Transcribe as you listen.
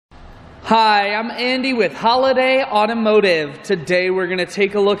Hi, I'm Andy with Holiday Automotive. Today we're going to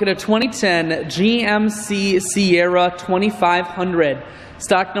take a look at a 2010 GMC Sierra 2500.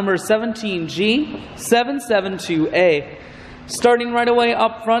 Stock number 17G772A. Starting right away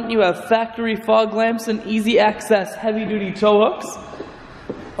up front, you have factory fog lamps and easy access heavy-duty tow hooks.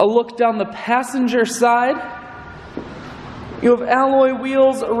 A look down the passenger side. You have alloy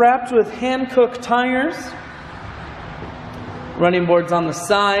wheels wrapped with hand-cooked tires. Running boards on the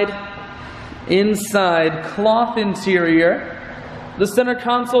side. Inside, cloth interior. The center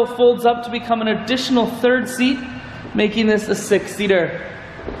console folds up to become an additional third seat, making this a 6-seater.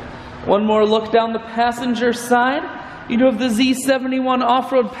 One more look down the passenger side. You do have the Z71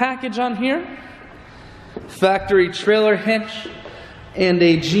 off-road package on here. Factory trailer hitch and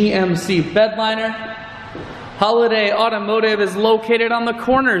a GMC bedliner. Holiday Automotive is located on the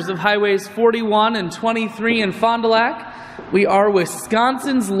corners of Highways 41 and 23 in Fond du Lac. We are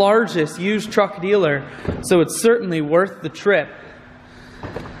Wisconsin's largest used truck dealer, so it's certainly worth the trip.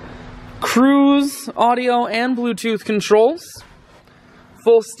 Cruise, audio, and Bluetooth controls.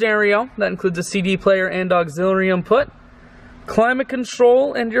 Full stereo, that includes a CD player and auxiliary input. Climate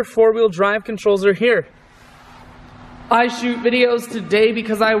control and your four-wheel drive controls are here. I shoot videos today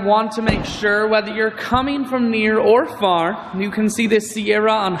because I want to make sure whether you're coming from near or far, you can see this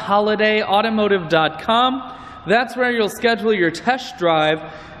Sierra on holidayautomotive.com. That's where you'll schedule your test drive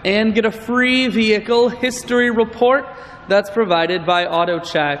and get a free vehicle history report that's provided by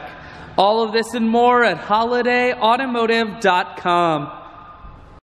AutoCheck. All of this and more at holidayautomotive.com.